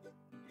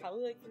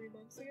 probably like 3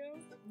 months ago.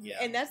 Yeah.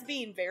 And that's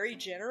being very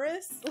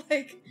generous.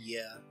 Like,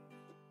 yeah.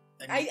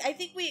 I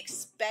think we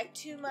expect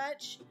too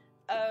much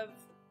of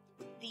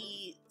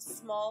the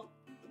small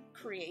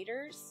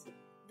creators,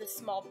 the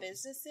small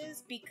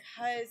businesses,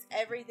 because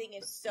everything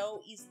is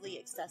so easily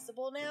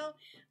accessible now.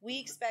 We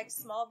expect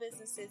small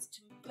businesses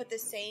to put the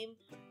same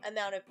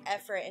amount of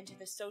effort into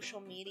the social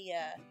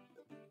media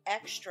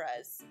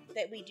extras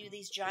that we do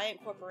these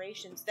giant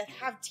corporations that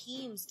have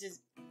teams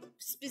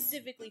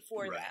specifically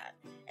for that.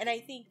 And I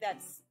think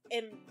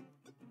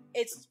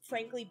it's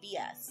frankly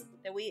BS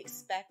that we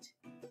expect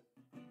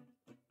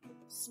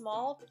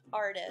small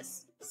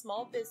artists,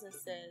 small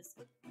businesses,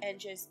 and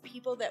just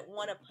people that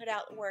want to put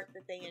out work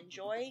that they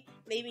enjoy,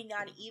 maybe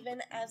not even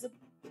as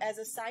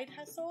a side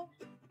hustle,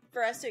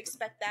 for us to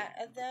expect that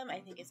of them, I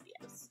think is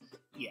BS.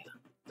 Yeah,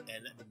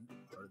 and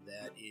part of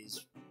that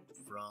is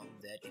from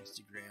that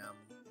Instagram,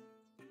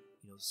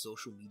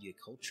 social media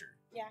culture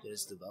that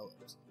has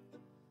developed.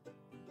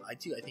 I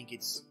think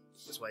that's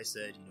why I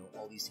said,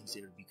 all these things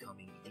that are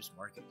becoming just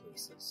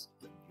marketplaces.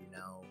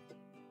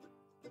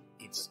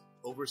 It's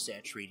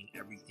oversaturating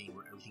everything,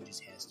 where everything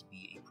just has to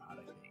be a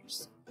product that you're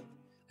selling.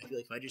 I feel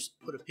like if I just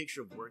put a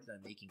picture of work that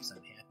I'm making because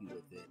I'm happy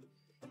with it,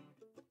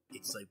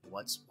 it's like,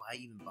 why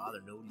even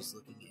bother? Nobody's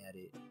looking at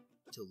it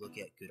to look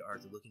at good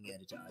art. They're looking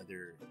at it to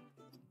either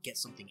get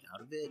something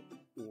out of it,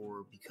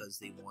 or because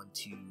they want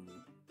to,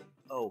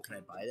 can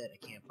I buy that?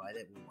 I can't buy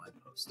that. Well, why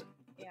post it?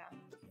 Yeah.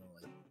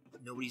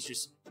 Nobody's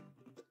just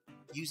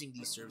using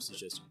these services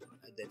just.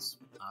 That's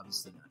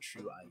obviously not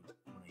true.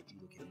 When I do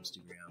look at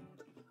Instagram,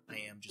 I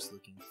am just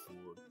looking for.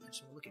 I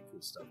just want to look at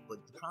cool stuff.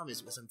 But the problem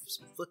is, as I'm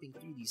flipping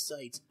through these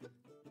sites,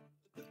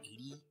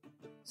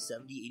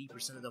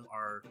 80% of them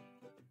are,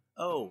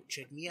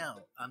 check me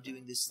out. I'm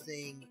doing this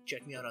thing.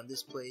 Check me out on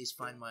this place.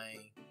 Find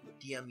my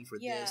DM me for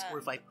this. Or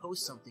if I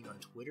post something on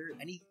Twitter,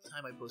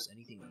 anytime I post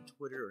anything on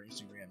Twitter or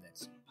Instagram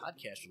that's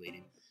podcast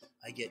related,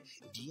 I get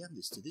DM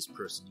this to this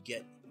person to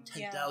get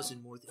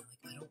 10,000 more things.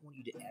 Like, I don't want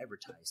you to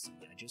advertise to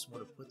me. I just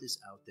want to put this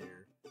out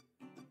there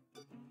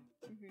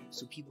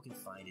so people can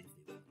find it if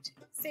they want to.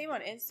 Same on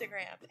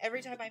Instagram.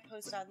 Every time I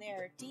post on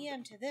there,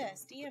 DM to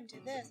this, DM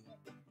to this.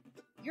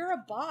 You're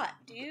a bot,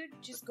 dude.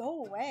 Just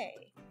go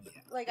away.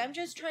 Yeah. Like, I'm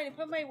just trying to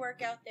put my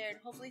work out there and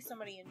hopefully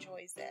somebody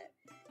enjoys it.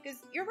 Because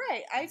you're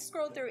right. I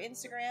scroll through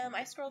Instagram.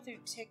 I scroll through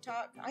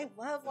TikTok. I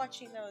love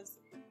watching those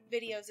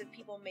videos of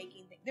people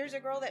making things. There's a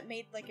girl that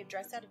made like a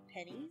dress out of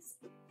pennies.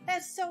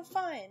 That's so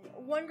fun.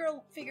 One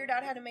girl figured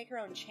out how to make her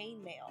own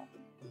chainmail.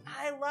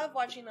 I love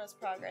watching those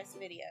progress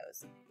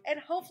videos. And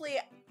hopefully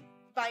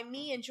by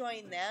me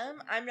enjoying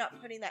them, I'm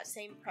not putting that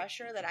same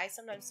pressure that I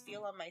sometimes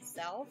feel on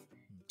myself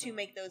to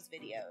make those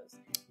videos.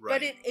 Right.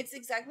 But it's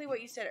exactly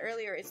what you said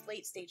earlier. It's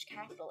late stage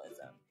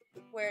capitalism,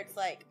 where it's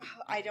like,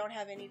 I don't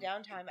have any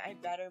downtime. I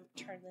better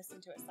turn this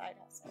into a side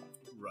hustle.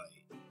 Right.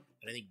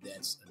 And I think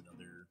that's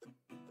another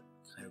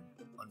kind of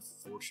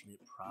unfortunate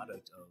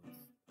product of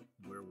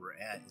where we're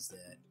at, is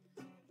that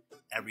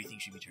everything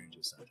should be turned into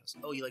a side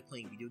hustle. Oh, you like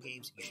playing video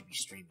games? You should be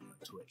streaming on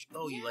Twitch.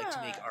 Oh, you like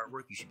to make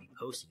artwork? You should be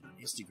posting on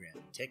Instagram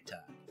and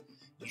TikTok.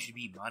 You should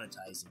be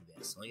monetizing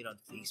that, selling it on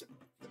Facebook.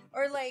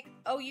 Or like,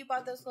 oh, you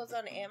bought those clothes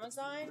on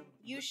Amazon?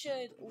 You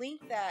should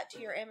link that to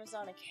your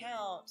Amazon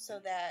account so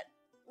that,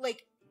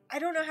 like, I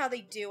don't know how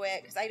they do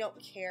it because I don't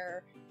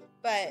care,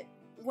 but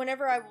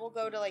whenever I will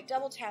go to like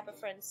double tap a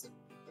friend's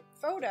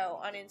photo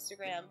on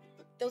Instagram,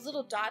 those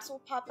little dots will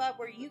pop up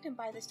where you can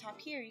buy this top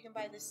here, you can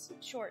buy this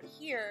short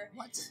here.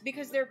 What?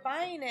 Because they're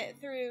buying it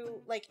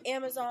through like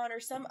Amazon or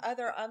some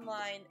other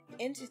online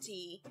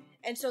entity,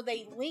 and so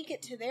they link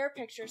it to their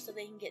picture so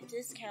they can get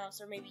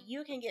discounts, or maybe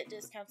you can get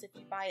discounts if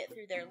you buy it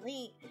through their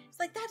link. It's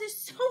like, that is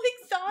so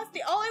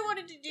exhausting. All I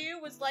wanted to do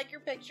was like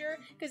your picture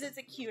because it's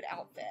a cute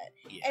outfit.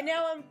 Yeah. And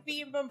now I'm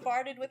being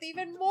bombarded with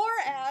even more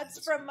ads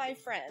from my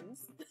friends.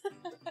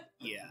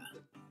 Yeah.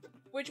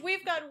 Which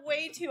we've gone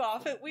way too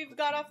off. We've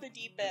got off the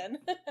deep end.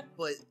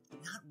 But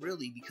not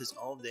really, because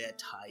all of that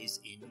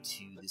ties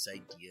into this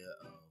idea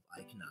of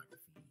iconography.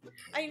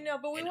 I know,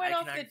 but we went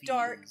off the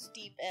dark,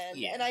 deep end.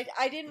 Yeah. And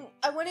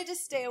I wanted to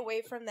stay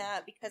away from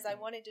that because I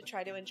wanted to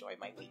try to enjoy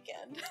my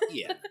weekend.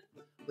 Yeah.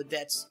 But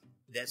that's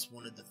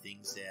one of the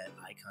things that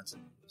icons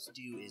and logos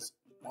do, is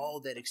all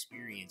that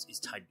experience is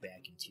tied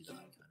back into the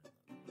icon.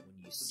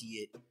 When you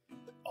see it,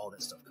 all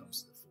that stuff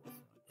comes to the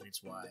forefront. And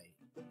it's why,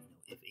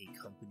 if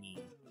a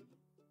company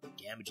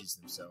damages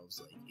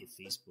themselves, like if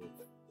Facebook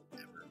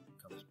ever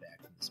comes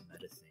back from this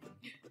meta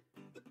thing,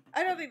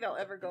 I don't think they'll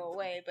ever go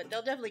away, but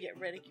they'll definitely get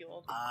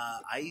ridiculed.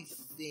 I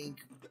think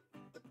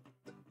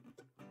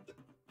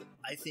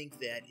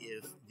that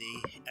if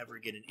they ever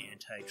get an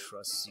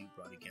antitrust suit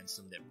brought against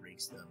them that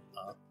breaks them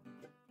up,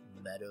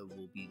 Meta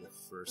will be the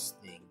first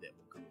thing that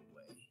will go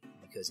away,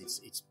 because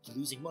it's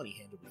losing money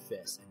hand over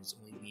fist, and it's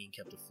only being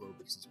kept afloat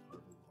because it's part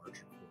of a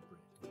larger corporate.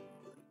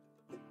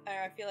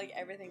 I feel like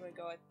everything would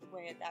go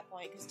away at that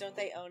point, because don't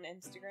they own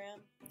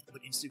Instagram?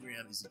 But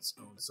Instagram is its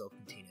own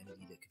self-contained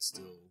entity that could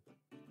still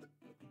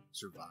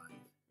survive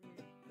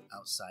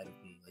outside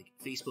of being, like,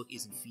 Facebook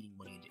isn't feeding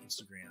money into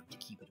Instagram to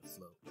keep it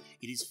afloat.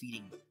 It is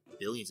feeding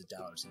billions of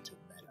dollars into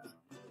Meta,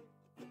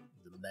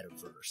 the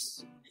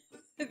metaverse.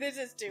 This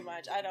is too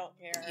much. I don't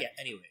care. Yeah,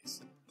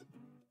 anyways.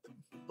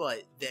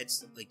 But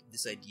that's, like,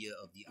 this idea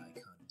of the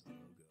icon and the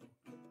logo,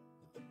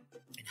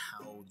 and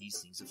these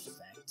things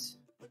affect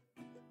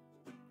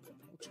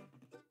culture.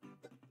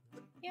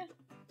 Yeah,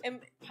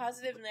 and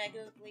positively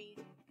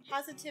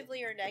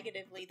or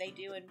negatively, they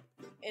do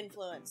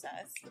influence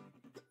us.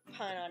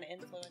 Pun on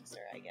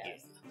influencer, I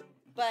guess. Yeah.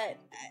 But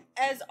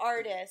as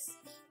artists,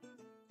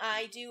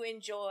 I do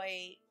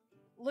enjoy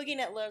looking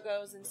at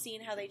logos and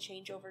seeing how they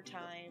change over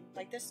time,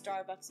 like the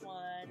Starbucks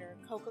one or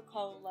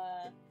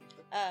Coca-Cola.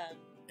 And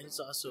it's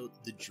also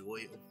the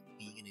joy of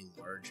being in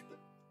a large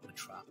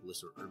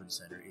metropolis or urban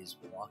center is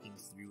walking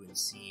through and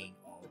seeing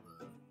all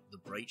the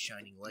bright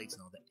shining lights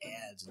and all the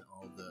ads and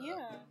all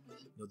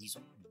the these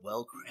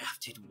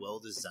well-crafted,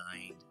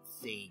 well-designed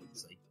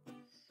things. Like,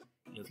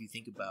 if you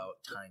think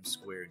about Times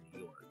Square in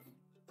New York,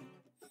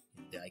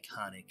 the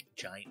iconic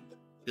giant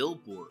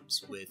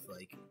billboards with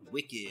like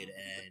Wicked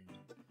and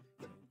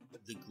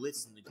the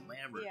glitz and the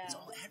glamour, it's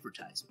all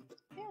advertisement.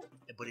 Yeah.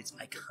 But it's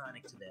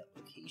iconic to that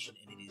location,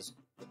 and it is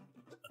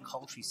a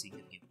culturally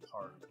significant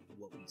part of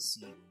what we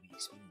see when we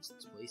experience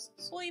those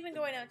places. Well, even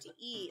going out to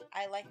eat,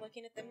 I like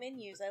looking at the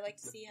menus. I like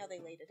to see how they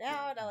laid it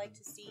out. I like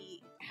to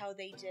see how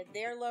they did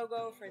their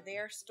logo for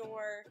their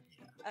store.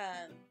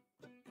 Yeah.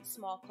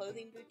 Small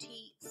clothing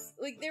boutiques.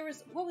 Like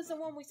what was the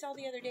one we saw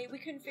the other day? We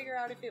couldn't figure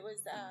out if it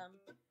was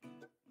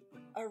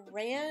a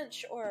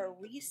ranch or a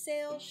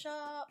resale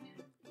shop.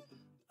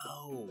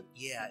 Oh,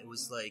 yeah, it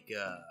was like it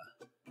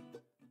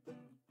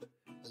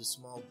was a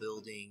small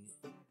building,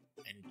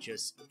 and it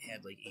just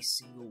had like a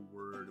single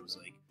word. It was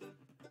like,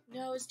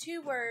 no, it was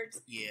 2 words.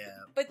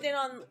 Yeah. But then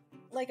on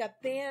like a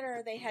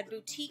banner, they had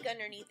boutique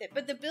underneath it.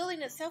 But the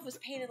building itself was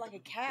painted like a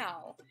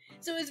cow,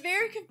 so it was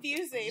very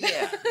confusing.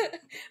 Yeah.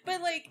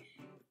 But like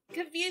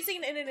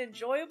confusing in an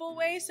enjoyable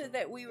way, so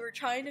that we were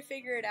trying to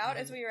figure it out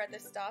as we were at the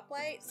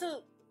stoplight.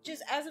 So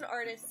just as an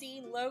artist,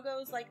 seeing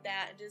logos like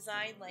that and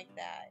design like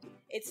that,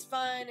 it's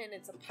fun and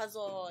it's a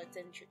puzzle.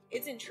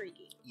 It's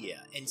intriguing.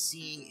 Yeah, and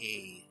seeing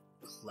a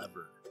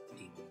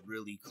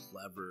really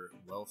clever,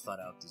 well thought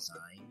out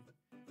design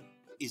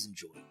is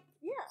enjoyable.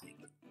 Yeah. Like,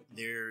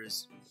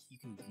 you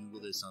can Google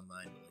this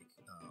online, but like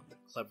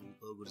clever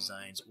logo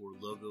designs or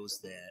logos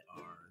that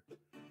are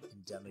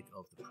endemic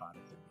of the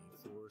product they're made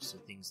for. So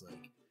things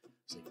like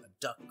it's like a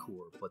duck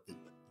core, but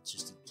it's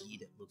just a D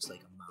that looks like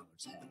a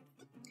mallard's head.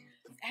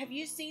 Have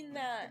you seen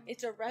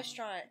it's a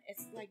restaurant,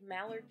 it's like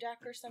Mallard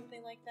Duck or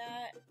something like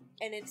that,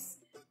 and it's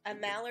a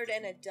mallard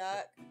and a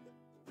duck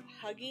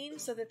hugging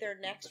so that their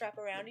necks wrap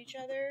around each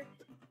other,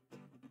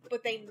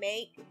 but they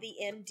make the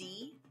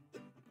MD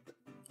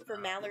for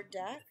Mallard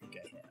Duck? I think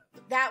I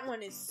have. That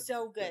one is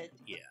so good.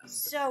 Yeah.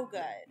 So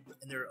good.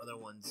 And there are other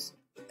ones,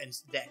 and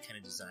that kind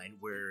of design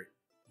where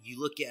you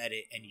look at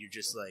it and you're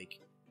just like,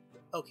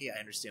 okay, I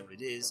understand what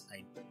it is,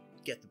 I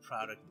get the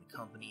product and the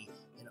company,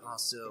 and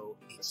also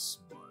it's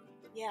smart.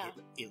 Yeah.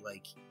 It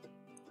like,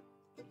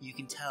 you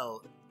can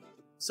tell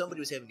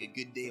somebody was having a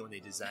good day when they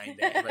designed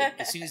that.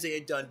 Like, as soon as they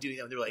had done doing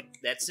that, they were like,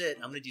 that's it,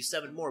 I'm going to do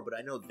 7 more, but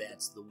I know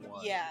that's the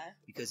one. Yeah.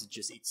 Because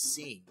it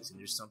sings, and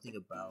there's something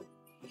about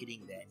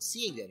hitting that and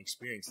seeing that,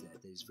 experience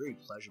that is very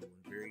pleasurable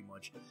and very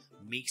much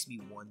makes me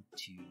want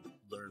to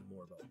learn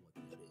more about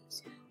what that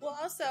is. Well,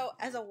 also,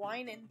 as a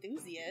wine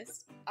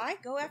enthusiast, I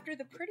go after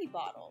the pretty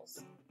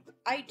bottles.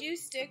 I do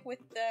stick with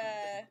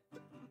the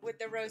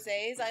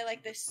rosés. I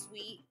like the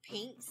sweet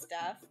pink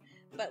stuff,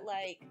 but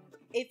like,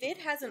 if it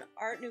has an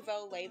Art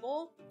Nouveau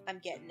label, I'm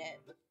getting it.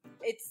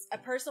 It's a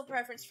personal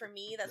preference for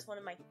me. That's one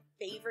of my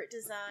favorite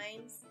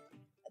designs.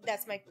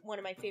 That's one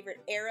of my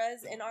favorite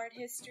eras in art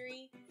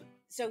history.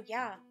 So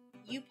yeah,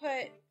 you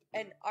put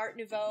an Art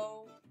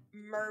Nouveau,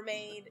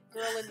 mermaid,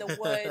 girl in the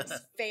woods,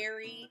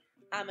 fairy,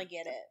 I'ma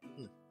get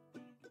it.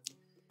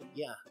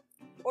 Yeah.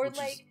 Or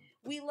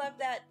we love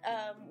that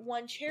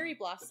one cherry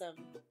blossom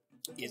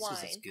wine.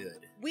 It's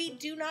good. We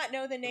do not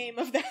know the name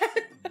of that,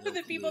 No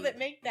the people clue. that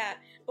make that,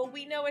 but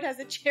we know it has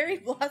a cherry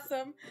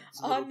blossom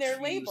on their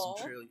label.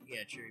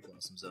 Cherry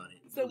blossoms on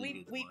it. So Really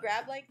good we wine.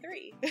 grabbed like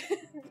 3.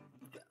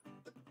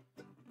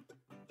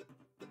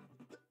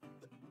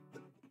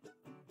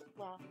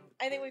 Well,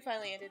 I think we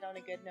finally ended on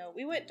a good note.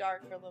 We went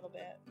dark for a little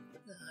bit.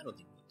 Nah, I don't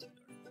think we went too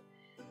dark.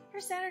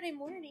 For Saturday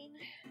morning.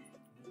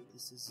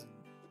 This isn't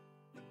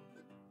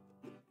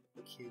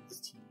kids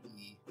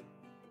TV.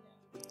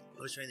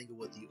 I was trying to think of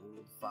what the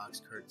old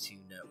Fox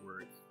Cartoon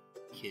Network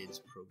kids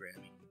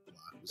programming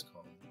block was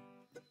called.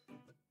 Oh,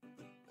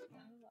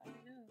 I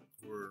don't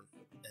know. Or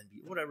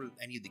whatever,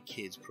 any of the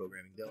kids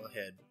programming, they all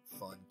had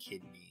fun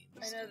kid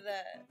names. I know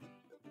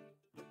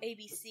the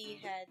ABC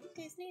had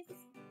Disney's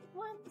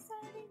One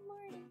Saturday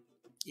Morning.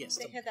 Yes.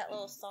 They had that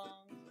little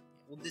song.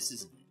 Well, this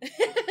isn't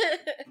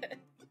it.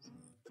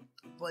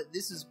 But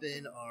this has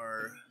been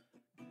our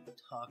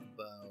talk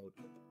about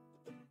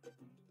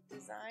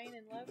design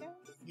and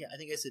logos? Yeah, I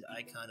think I said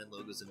icon and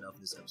logos enough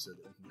in this episode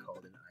that we can call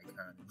it an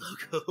icon and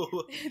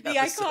logo The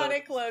episode.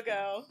 iconic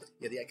logo.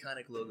 Yeah, the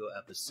iconic logo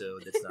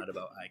episode that's not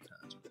about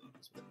icons or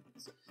logos.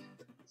 So,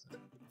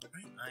 all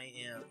right, I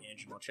am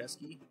Andrew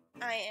Malcheski.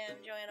 I am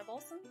Joanna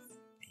Bolsons.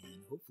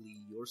 And hopefully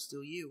you're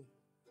still you.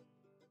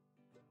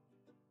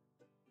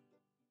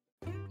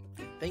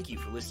 Thank you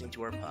for listening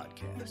to our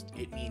podcast.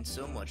 It means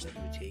so much that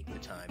you would take the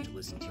time to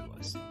listen to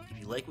us.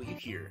 If you like what you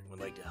hear and would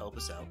like to help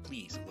us out,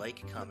 please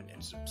like, comment,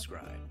 and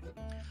subscribe.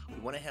 We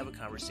want to have a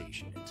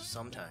conversation, and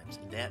sometimes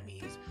that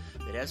means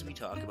that as we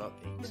talk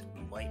about things,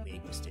 we might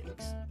make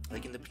mistakes,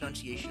 like in the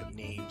pronunciation of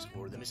names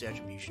or the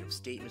misattribution of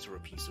statements or a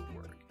piece of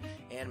work,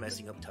 and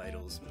messing up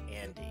titles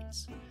and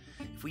dates.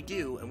 If we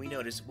do, and we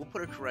notice, we'll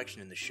put a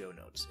correction in the show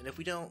notes, and if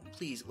we don't,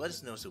 please let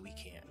us know so we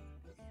can.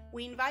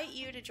 We invite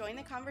you to join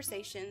the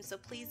conversation, so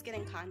please get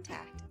in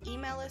contact.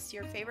 Email us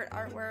your favorite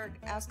artwork,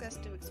 ask us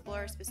to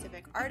explore a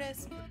specific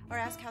artist, or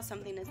ask how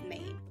something is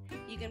made.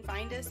 You can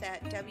find us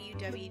at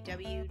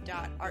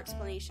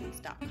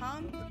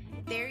www.artsplanations.com.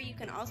 There you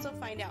can also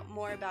find out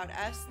more about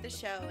us, the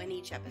show, and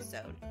each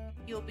episode.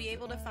 You'll be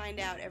able to find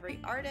out every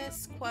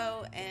artist,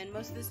 quote, and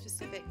most of the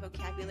specific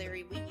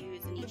vocabulary we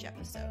use in each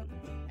episode,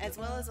 as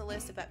well as a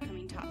list of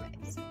upcoming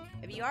topics.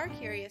 If you are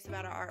curious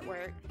about our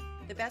artwork,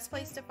 the best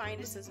place to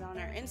find us is on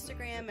our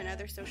Instagram and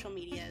other social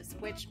medias,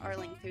 which are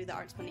linked through the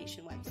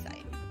Artsplanation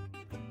website.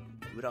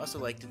 We would also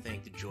like to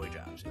thank the Joy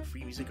Drops, a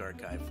free music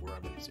archive for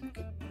our music.